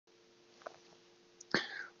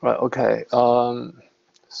Right, okay.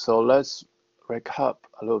 So let's recap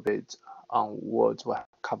a little bit on what we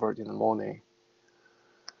covered in the morning.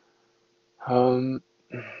 Let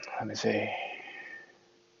me see.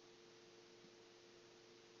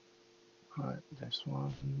 Right, this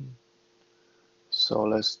one. So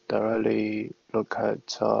let's directly look at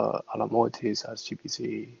Alamotis as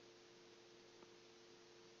GPC.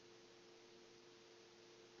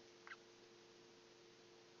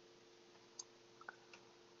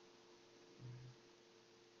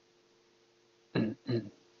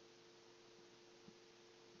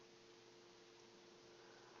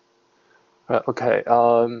 Right, okay.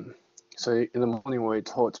 So in the morning we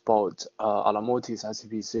talked about Alamotis as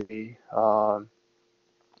GPC.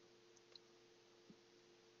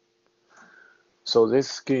 So this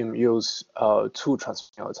scheme uses two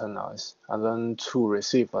transmitting antennas and then two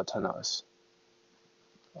receive antennas.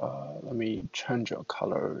 Let me change your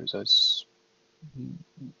color. Is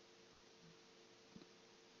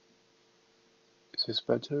this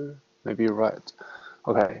better? Maybe right.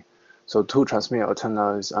 Okay. So two transmit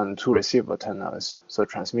antennas and two receive antennas. So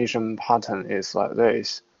transmission pattern is like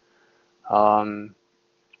this.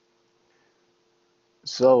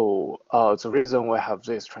 So the reason we have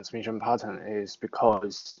this transmission pattern is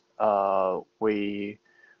because we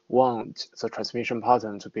want the transmission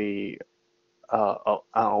pattern to be an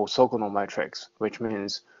orthogonal matrix, which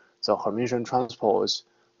means the Hermitian transpose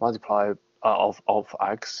multiply of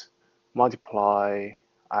x multiply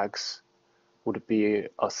x would be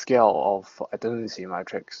a scale of identity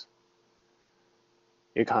matrix.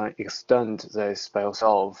 You can extend this by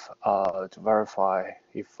yourself to verify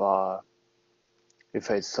if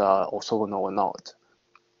it's orthogonal or not.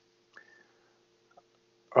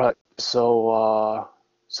 Right. So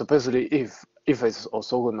basically, if it's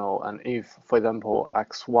orthogonal and if, for example,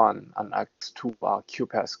 x1 and x2 are q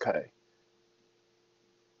pairs k,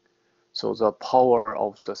 so the power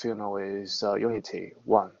of the signal is unity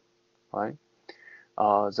 1, right?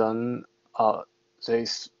 Then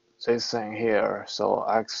this thing here, so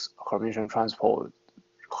x Hermitian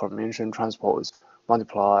transpose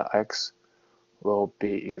multiply x will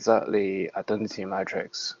be exactly identity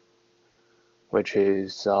matrix, which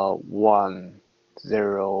is 1,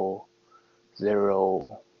 0,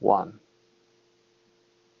 0, 1.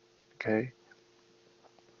 Okay.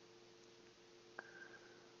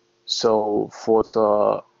 So for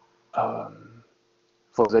the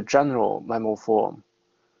general MIMO form,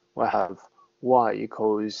 we have y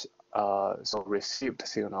equals so received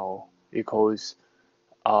signal equals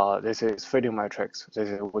this is fading matrix. This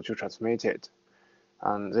is what you transmitted,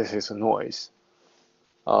 and this is noise.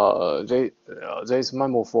 This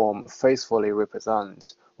MIMO form faithfully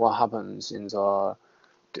represents what happens in the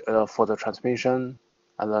for the transmission,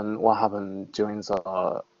 and then what happened during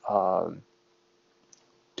the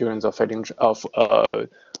fading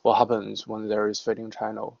what happens when there is fading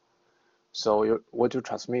channel. So what you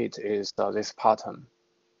transmit is this pattern.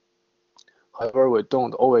 However, we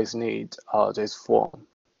don't always need this form.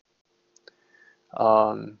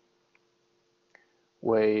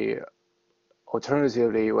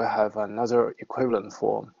 Alternatively, we have another equivalent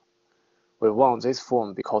form. We want this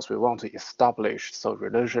form because we want to establish the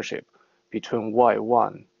relationship between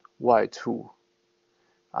y1, y2,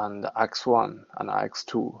 and x1 and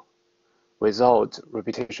x2 without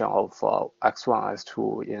repetition of x1,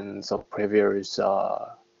 x2 in the previous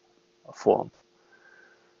form.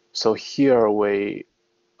 So here we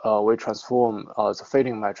transform the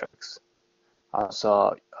fading matrix as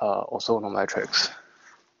orthogonal matrix.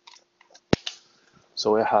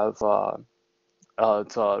 So we have the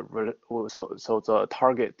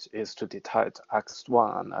target is to detect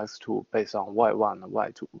x1 and x2 based on y1 and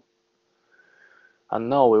y2. And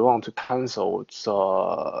now we want to cancel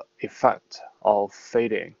the effect of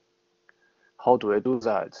fading. How do we do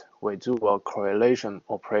that? We do a correlation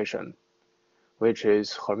operation, which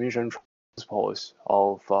is Hermitian transpose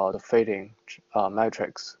of the fading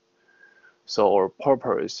matrix. So our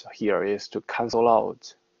purpose here is to cancel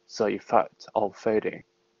out the effect of fading.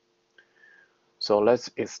 So let's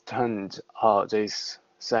extend this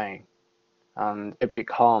thing, and it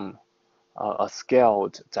becomes a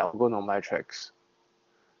scaled diagonal matrix.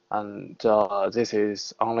 And this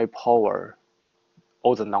is only power.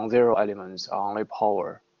 All the non-zero elements are only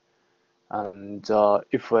power. And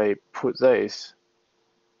if we put this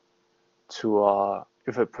into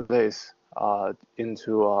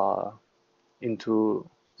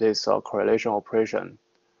this correlation operation,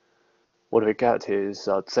 what we get is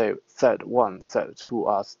Z1,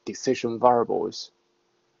 Z2 as decision variables,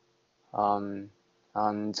 and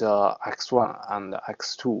x1 and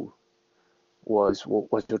x2 was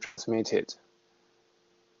what you transmitted.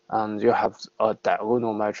 and you have a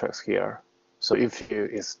diagonal matrix here. So if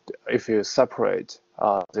you separate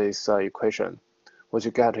this equation, what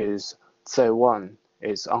you get is Z1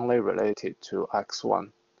 is only related to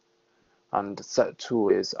x1, and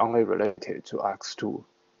Z2 is only related to x2.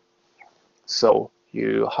 So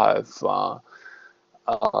you have so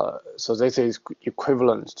this is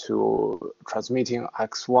equivalent to transmitting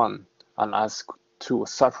x1 and x2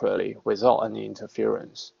 separately without any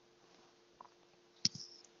interference.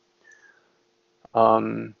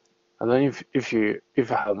 And then if you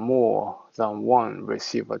have more than one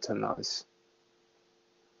receiver terminals,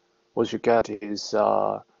 what you get is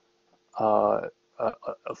for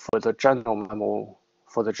the general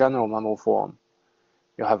mammal form,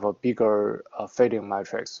 you have a bigger fading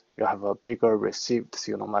matrix, you have a bigger received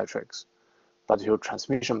signal matrix, but your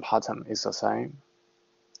transmission pattern is the same.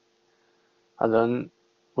 And then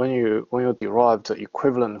when you derive the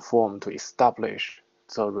equivalent form to establish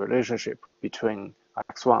the relationship between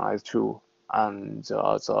x1, x2, and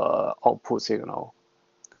the output signal,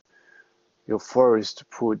 you first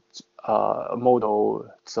put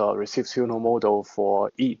the received signal model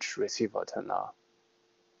for each receiver terminal,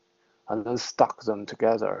 and then stack them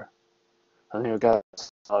together, and you get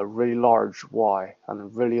a really large Y and a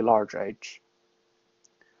really large H.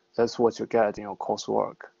 That's what you get in your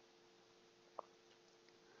coursework.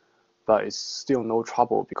 But it's still no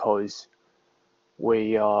trouble because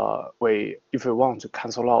if we want to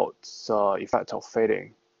cancel out the effect of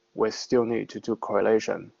fading, we still need to do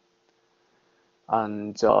correlation.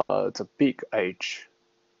 And the big H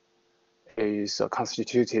is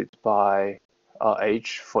constituted by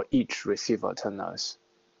H for each receiver terminals.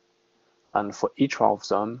 And for each one of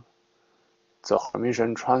them, the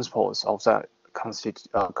Hermitian transpose of that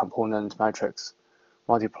component matrix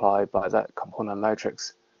multiplied by that component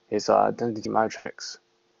matrix is an identity matrix.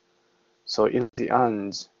 So in the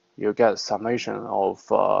end, you get summation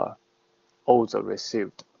of all the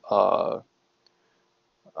received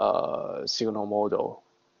signal model.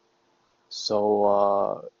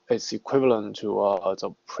 So it's equivalent to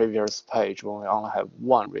the previous page when we only have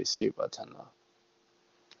one receiver terminal.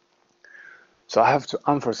 So I have to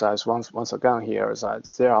emphasize once again here that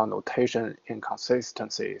there are notation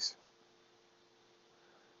inconsistencies.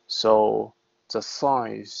 So the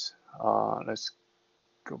size, let's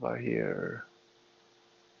go back here.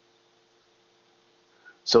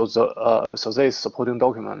 So this supporting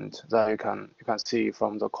document that you can see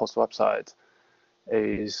from the course website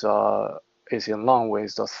is in line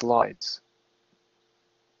with the slides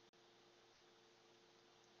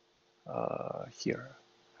here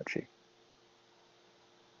actually.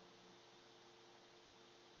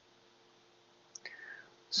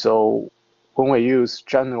 So when we use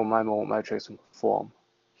general mammal matrix form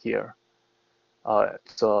here,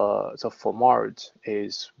 the format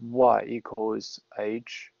is y equals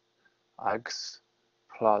h x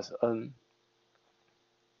plus n.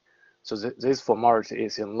 So this format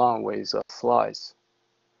is in line with the slides.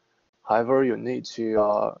 However, you need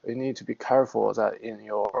to be careful that in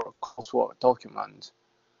your coursework document,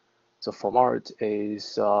 the format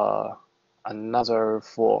is another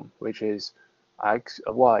form, which is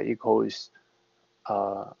y equals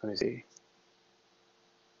let me see.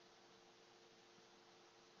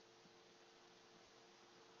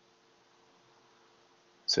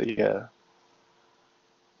 So yeah,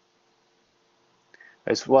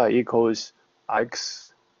 it's y equals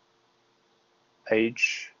x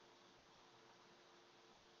h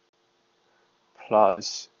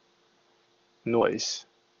plus noise.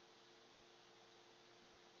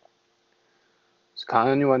 So can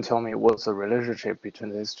anyone tell me what's the relationship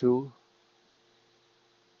between these two?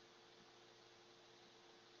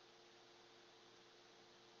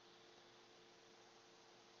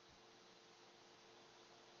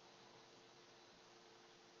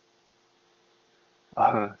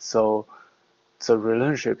 So the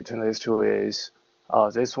relationship between these two is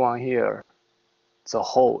this one here, the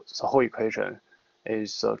whole equation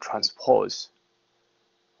is a transpose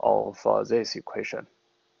of this equation.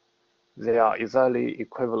 They are exactly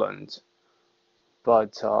equivalent,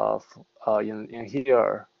 but in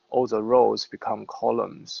here all the rows become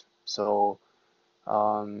columns. So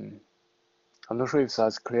I'm not sure if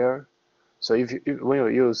that's clear. So when you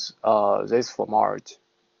use this format,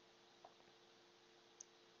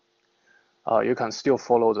 you can still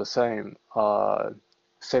follow the same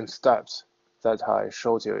steps that I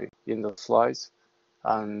showed you in the slides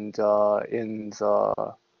and in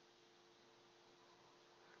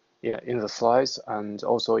the slides and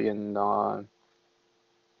also in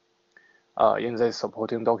this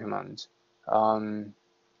supporting document.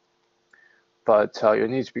 But you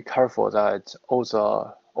need to be careful that all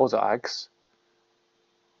all the x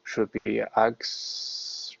should be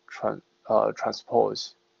x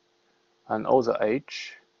transpose, and all the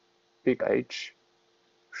h, big H,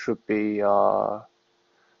 should be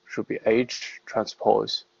H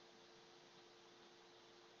transpose.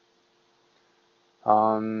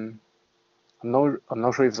 I'm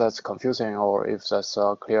not sure if that's confusing or if that's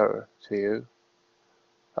clear to you.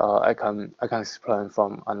 I can explain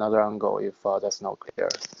from another angle if that's not clear.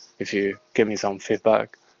 If you give me some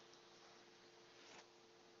feedback.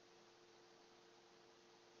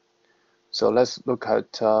 So let's look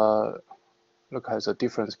at the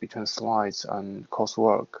difference between slides and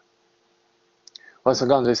coursework. Once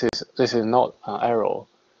again, this is not an error.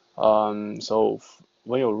 So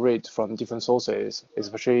when you read from different sources,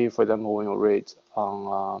 especially for example when you read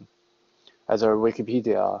on either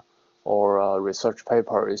Wikipedia or research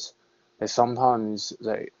papers, sometimes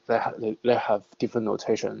they have different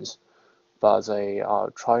notations, but they are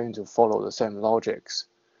trying to follow the same logics.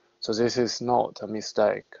 So this is not a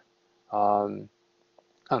mistake, and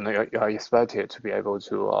you are expected to be able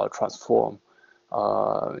to transform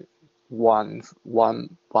one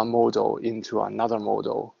model into another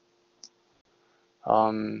model.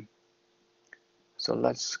 So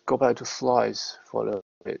let's go back to slides for a little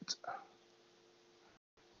bit.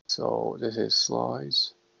 So this is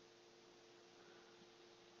slides.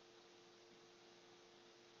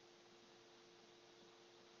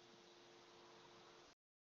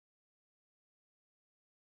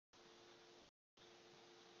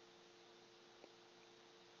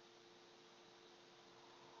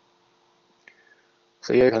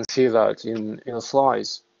 So you can see that in the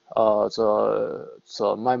slides,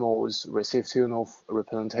 the memo's received signal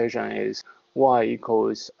representation is y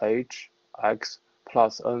equals h x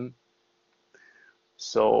plus n.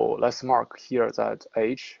 So let's mark here that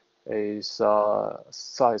h is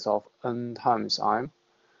size of n times m.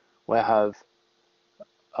 We have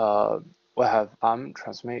m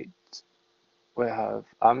transmit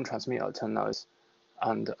antennas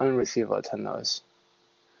and n receive antennas.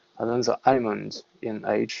 And then the element in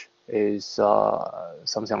H is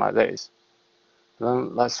something like this.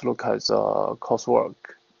 Then let's look at the coursework.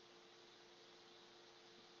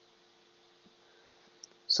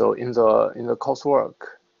 So in the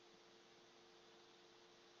coursework,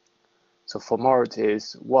 the formality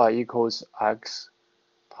is y equals x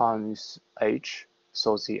times h,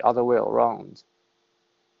 so the other way around.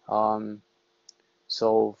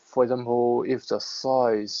 So for example, if the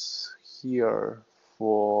size here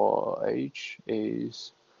for h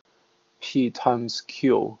is p times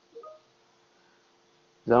q,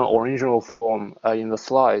 then original form in the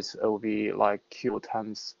slides it will be like q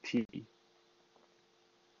times p.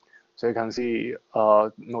 So you can see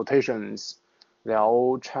notations, they are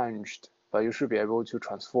all changed, but you should be able to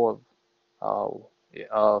transform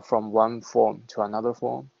from one form to another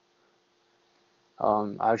form.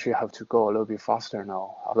 I actually have to go a little bit faster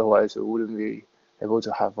now, otherwise we wouldn't be able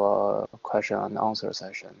to have a question and answer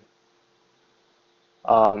session.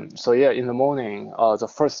 So yeah, in the morning, the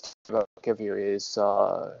first tip I'll give you is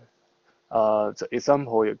the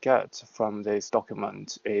example you get from this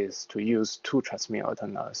document is to use two transmit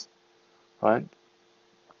antennas, right?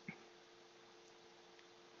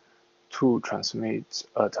 Two transmit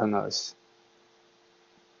antennas.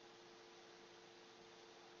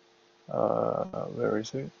 Where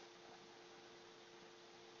is it?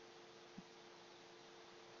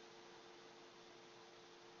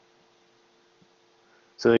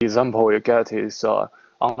 So the example you get is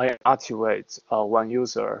only activate one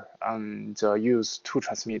user and use two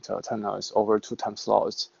transmit antennas over two time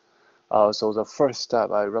slots. So the first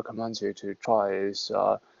step I recommend you to try is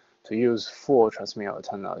to use 4 transmit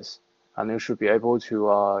antennas, and you should be able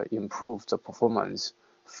to improve the performance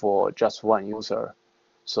for just one user.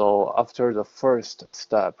 So after the first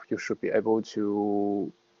step, you should be able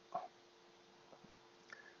to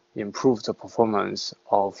improve the performance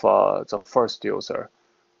of the first user,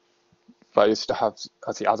 but you still have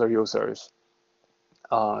the other users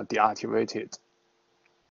deactivated.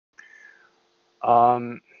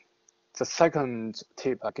 The second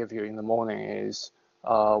tip I give you in the morning is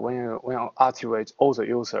when you activate all the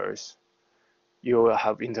users, you will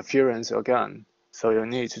have interference again. So you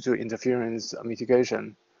need to do interference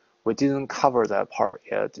mitigation. We didn't cover that part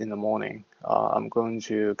yet in the morning. I'm going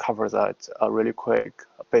to cover that really quick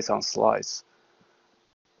based on slides.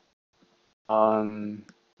 So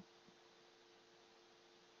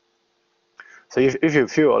if you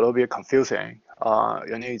feel a little bit confusing,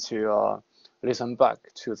 you need to listen back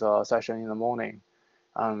to the session in the morning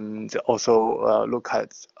and also look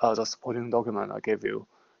at the supporting document I gave you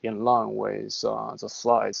in line with the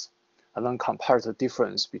slides. and then compare the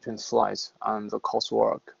difference between slides and the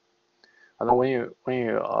coursework. And then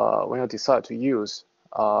when you decide to use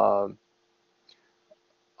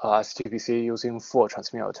STPC using 4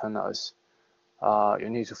 transmit alternatives, you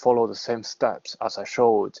need to follow the same steps as I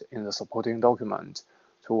showed in the supporting document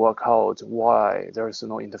to work out why there is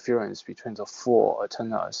no interference between the 4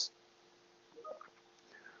 alternatives.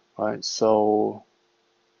 Right, so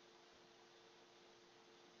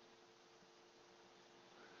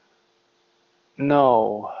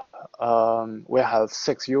now we have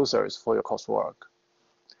 6 users for your coursework.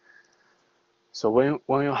 So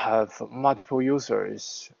when you have multiple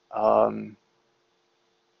users, it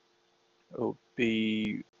will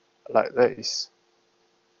be like this.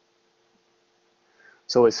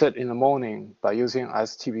 So we said in the morning by using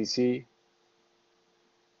STPC,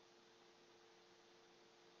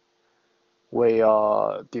 we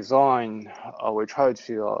try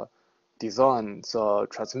to design the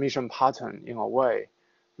transmission pattern in a way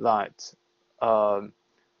that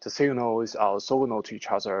the signals are orthogonal to each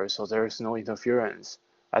other, so there is no interference.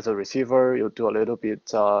 As a receiver, you do a little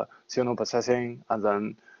bit signal processing, and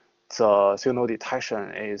then the signal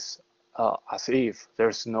detection is as if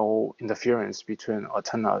there's no interference between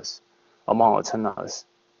antennas, among antennas.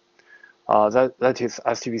 That is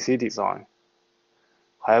STPC design.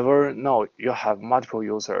 However, now you have multiple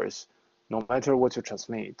users. No matter what you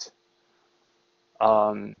transmit,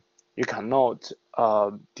 you cannot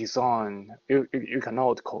design. You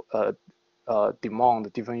cannot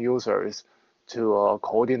demand different users to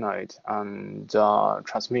coordinate and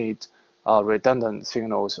transmit redundant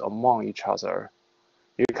signals among each other.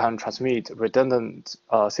 You can transmit redundant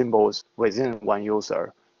symbols within one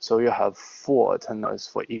user. So you have 4 antennas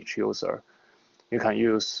for each user. You can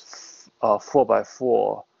use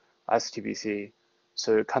 4x4 STPC,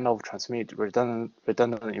 so you kind of transmit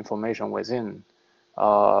redundant information within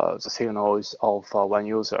the signals of one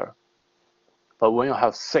user. But when you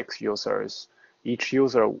have 6 users, each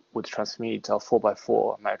user would transmit a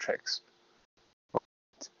 4x4 matrix.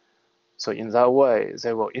 So in that way,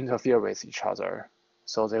 they will interfere with each other.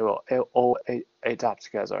 So they will all add up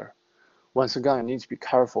together. Once again, you need to be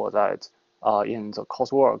careful that in the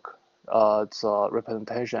coursework, the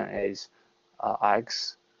representation is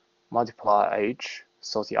x multiply h,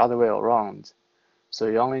 so the other way around. So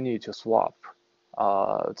you only need to swap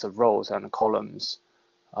the rows and columns.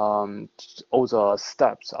 All the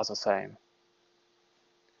steps are the same.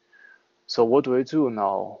 So what do we do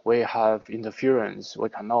now? We have interference. We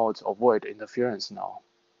cannot avoid interference now.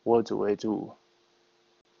 What do we do?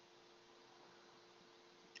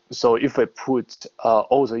 So if we put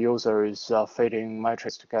all the users feeding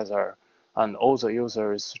matrix together and all the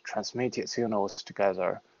users transmitted signals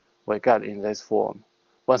together, we get in this form.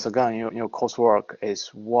 Once again, your coursework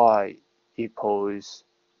is y equals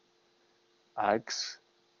x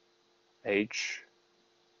h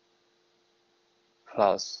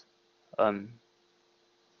plus n.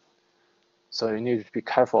 So you need to be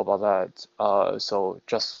careful about that. So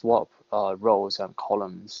just swap rows and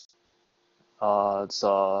columns.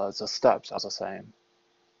 The steps are the same.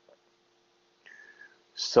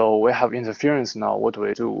 So we have interference now. What do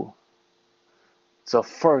we do? The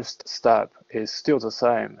first step is still the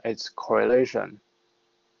same. It's correlation.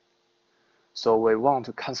 So we want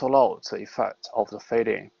to cancel out the effect of the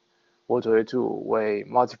fading. What do? We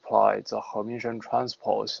multiply the Hermitian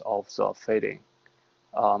transpose of the fading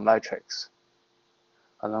matrix.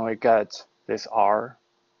 And then we get this R.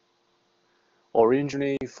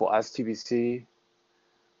 Originally for STPC,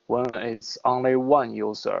 when it's only one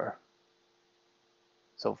user,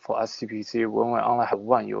 so for STPC, when we only have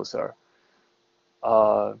one user,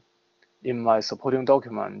 in my supporting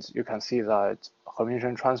document, you can see that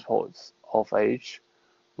Hermitian transpose of H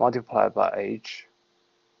multiplied by H,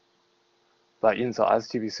 but in the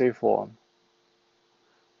STPC form,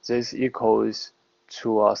 this equals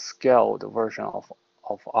to a scaled version of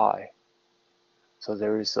I. So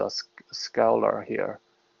there is a scalar here,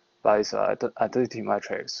 but it's an identity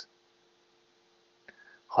matrix.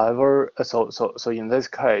 However, so in this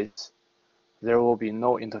case, there will be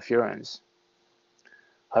no interference.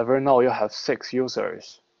 However, now you have 6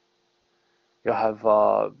 users. You have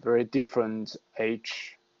a very different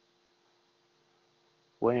H.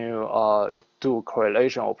 When you do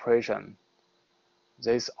correlation operation,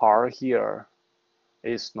 this R here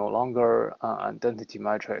is no longer an identity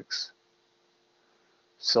matrix.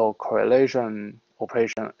 So correlation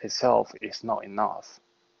operation itself is not enough.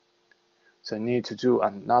 So you need to do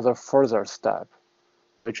another further step,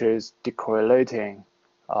 which is decorrelating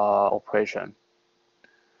operation.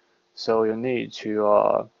 So you need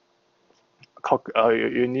to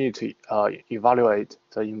you need to evaluate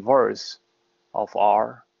the inverse of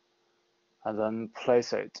R, and then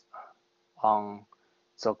place it on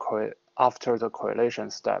the after the correlation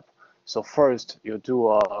step. So first you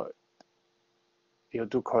do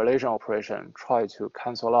correlation operation, try to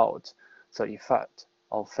cancel out the effect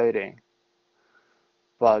of fading,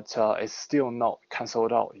 but it's still not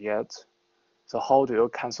canceled out yet. So how do you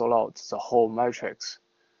cancel out the whole matrix?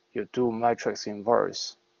 You do matrix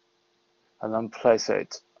inverse, and then place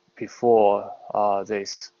it before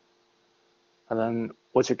this. And then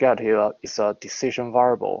what you get here is a decision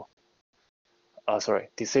variable.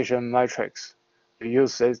 Decision matrix. You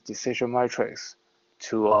use this decision matrix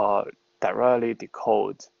to directly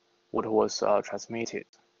decode what was transmitted.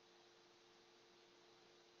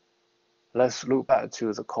 Let's look back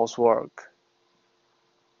to the coursework.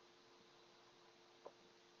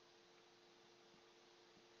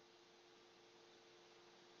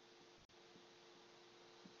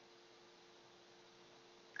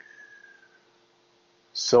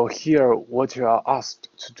 So here, what you are asked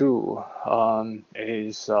to do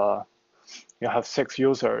is you have 6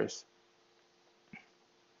 users.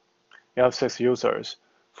 You have 6 users.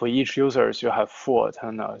 For each users, you have 4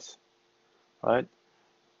 antennas, right?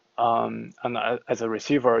 And as a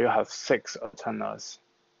receiver, you have 6 antennas.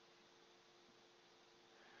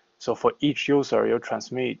 So for each user, you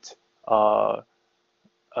transmit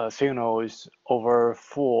signals over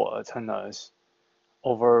 4 antennas,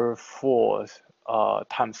 over 4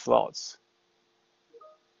 time slots.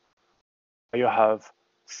 You have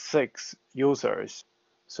 6 users,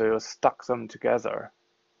 so you stack them together,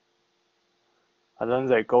 and then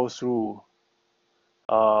they go through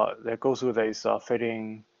this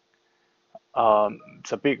fading,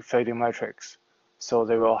 the big fading matrix. So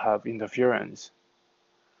they will have interference.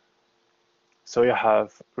 So you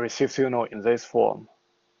have received signal in this form.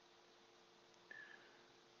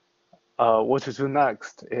 What to do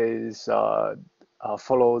next is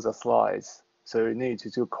follow the slides. So you need to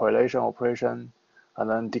do correlation operation and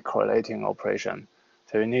then decorrelating operation.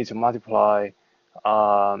 So you need to multiply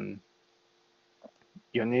the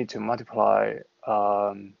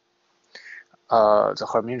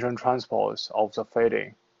Hermitian transpose of the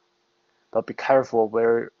fading. But be careful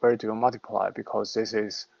where do you multiply, because this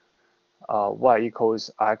is y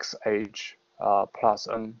equals xh plus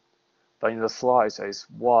n. But in the slides, it's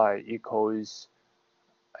y equals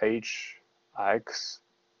hx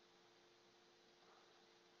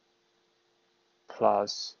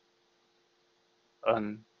plus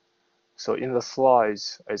n. So in the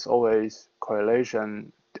slides, it's always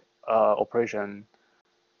correlation operation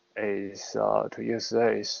is to use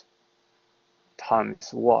this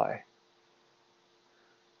times y.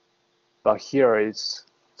 But here it's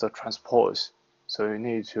the transpose, so you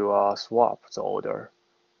need to swap the order.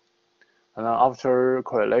 And then after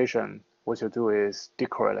correlation, what you do is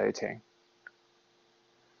decorrelating.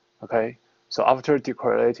 Okay, so after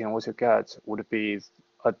decorrelating, what you get would be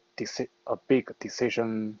a big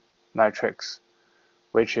decision matrix,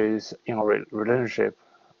 which is in a relationship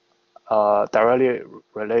directly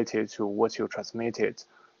related to what you transmitted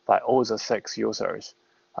by all the 6 users,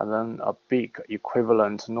 and then a big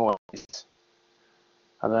equivalent noise.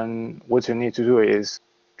 And then what you need to do is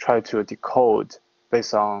try to decode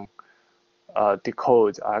based on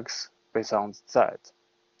decode x based on z.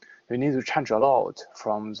 You need to change a lot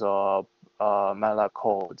from the MATLAB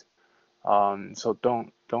code. So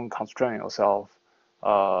don't constrain yourself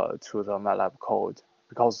to the MATLAB code,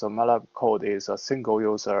 because the MATLAB code is a single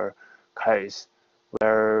user case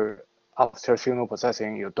where after signal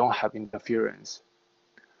processing you don't have interference.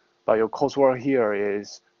 But your coursework here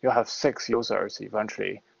is you have 6 users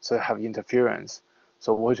eventually, so you have interference.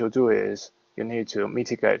 So what you do is you need to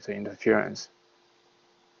mitigate the interference.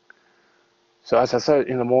 So as I said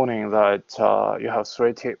in the morning, that you have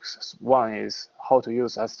 3 tips. One is how to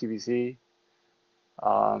use STVC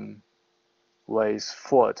with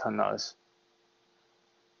 4 antennas.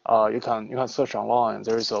 You can search online.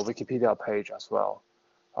 There is a Wikipedia page as well,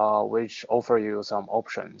 which offer you some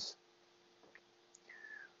options.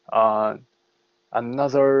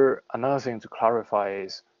 Another thing to clarify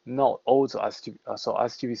is not all the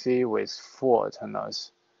STVC with 4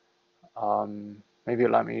 antennas. Maybe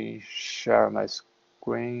let me share my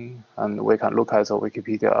screen and we can look at the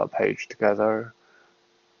Wikipedia page together.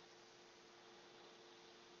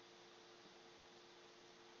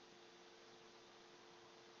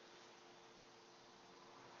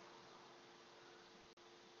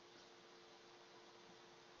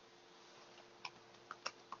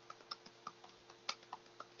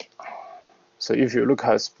 So if you look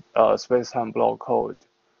at space-time block code,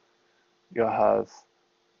 you have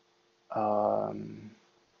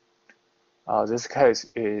this case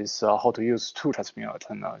is how to use 2 transmission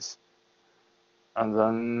alternators. And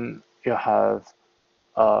then you have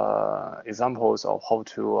examples of how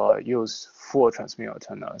to use 4 transmission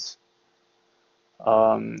alternators.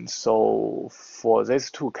 So for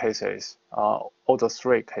these 2 cases, all the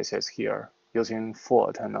 3 cases here, using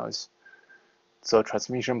 4 alternators, the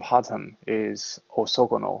transmission pattern is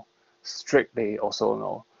orthogonal, strictly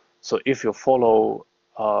orthogonal. So if you follow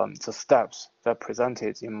the steps that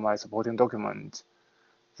presented in my supporting document,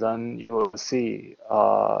 then you will see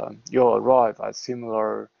you'll arrive at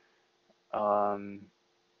similar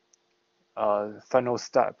final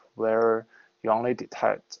step where you only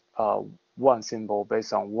detect 1 symbol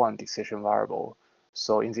based on 1 decision variable.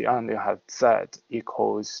 So in the end, you have z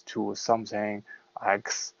equals to something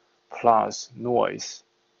x plus noise.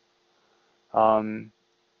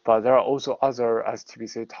 But there are also other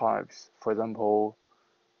STPC types. For example,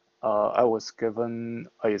 I was given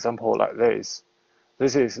an example like this.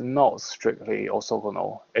 This is not strictly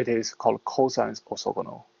orthogonal. It is called cosine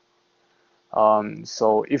orthogonal.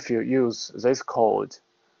 So if you use this code,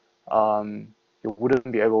 you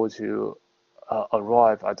wouldn't be able to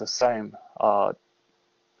arrive at the same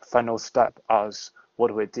final step as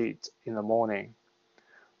what we did in the morning.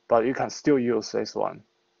 But you can still use this one.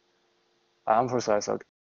 I emphasize again,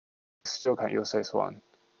 still can use this one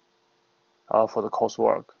for the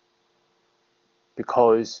coursework,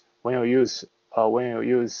 because when you use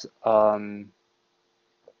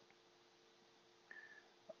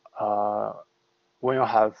when you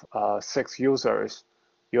have 6 users,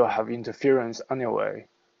 you have interference anyway.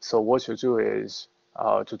 So what you do is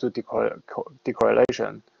to do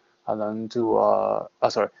decorrelation, and then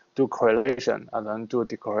do correlation and then do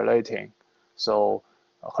decorrelating. So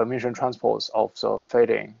Hermitian transpose of the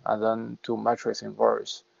fading, and then do matrix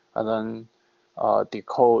inverse, and then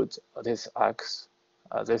decode this X,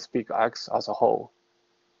 this big X as a whole.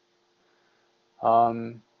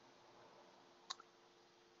 I'm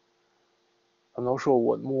not sure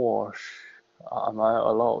what more am I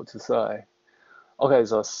allowed to say. Okay,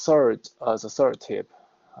 the third tip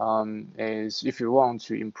is if you want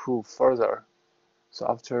to improve further. So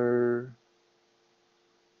after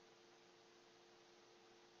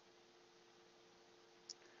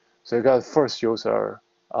you got first user,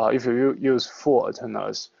 if you use 4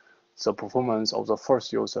 alternators, the performance of the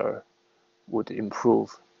first user would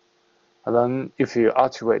improve. And then if you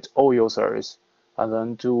activate all users and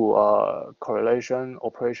then do correlation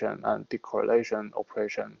operation and decorrelation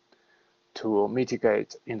operation to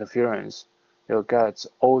mitigate interference, you'll get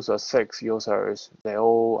all the 6 users, they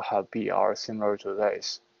all have BR similar to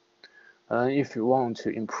this. And if you want to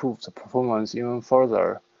improve the performance even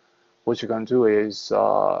further, what you can do is,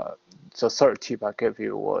 the third tip I gave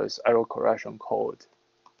you was error correction code.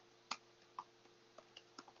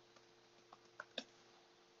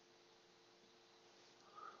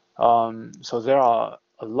 So there are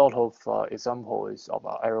a lot of examples of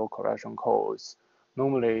error correction codes.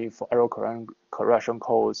 Normally for error correction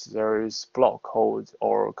codes, there is block code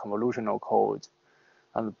or convolutional code,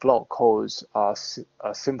 and block codes are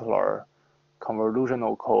simpler.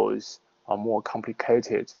 Convolutional codes are more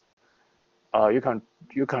complicated. You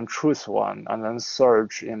can choose one and then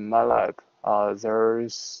search in MATLAB.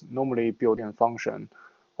 There's normally built-in function,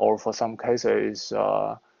 or for some cases,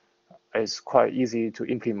 it's quite easy to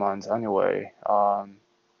implement anyway.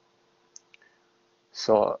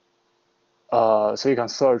 So you can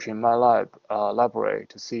search in MATLAB library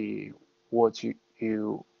to see what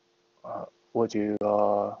you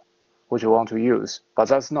want to use, but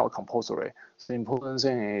that's not compulsory. The important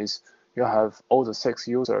thing is you have all the 6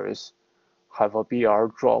 users have a BR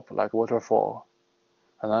drop like waterfall,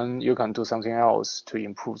 and then you can do something else to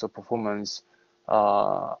improve the performance.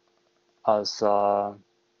 Oh,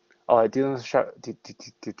 I didn't share.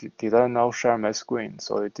 Did I now share my screen?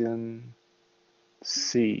 So I didn't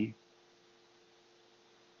see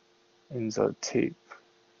in the tip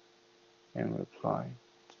in reply.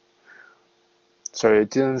 Sorry, I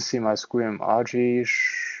didn't see my screen. RG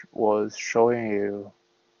was showing you.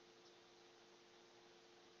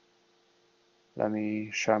 Let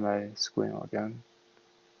me share my screen again.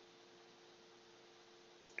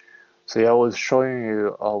 So yeah, I was showing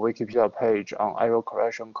you a Wikipedia page on error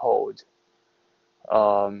correction code.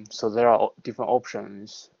 So there are different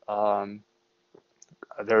options.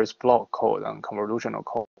 There is block code and convolutional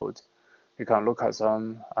code. You can look at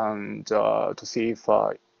them and to see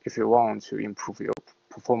if you want to improve your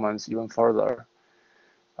performance even further.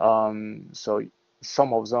 So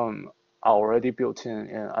some of them are already built in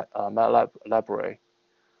MATLAB library.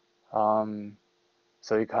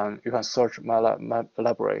 So you can search my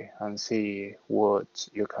library and see what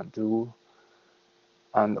you can do.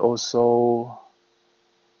 And also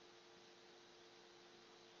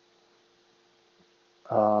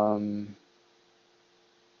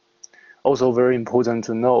also very important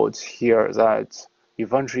to note here that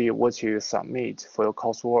eventually what you submit for your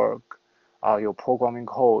coursework are your programming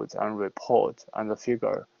code and report and the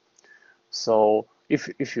figure. So if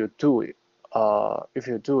you do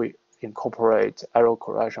incorporate error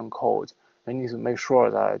correction code, you need to make sure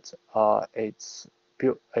that it's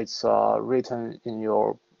written in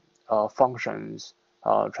your functions,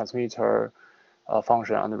 transmitter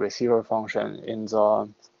function and the receiver function in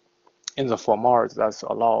the format that's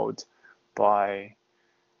allowed by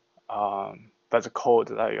the code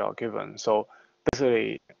that you are given. So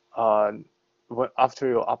basically, after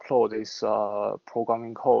you upload these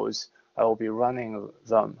programming codes, I will be running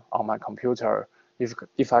them on my computer.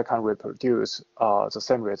 If I can reproduce the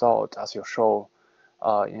same result as you show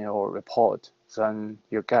in your report, then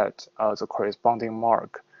you get the corresponding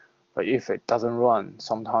mark. But if it doesn't run,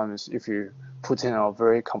 sometimes if you put in a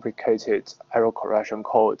very complicated error correction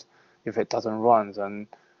code, if it doesn't run, then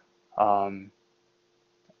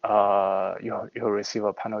you'll receive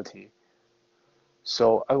a penalty.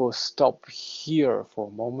 So I will stop here for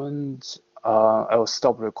a moment. I will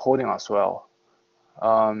stop recording as well.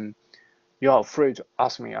 You are free to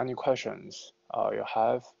ask me any questions you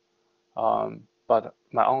have, but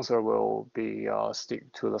my answer will be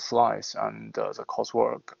stick to the slides and the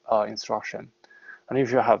coursework instruction. And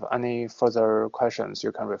if you have any further questions,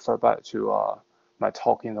 you can refer back to my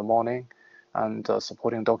talk in the morning and the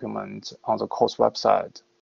supporting document on the course website.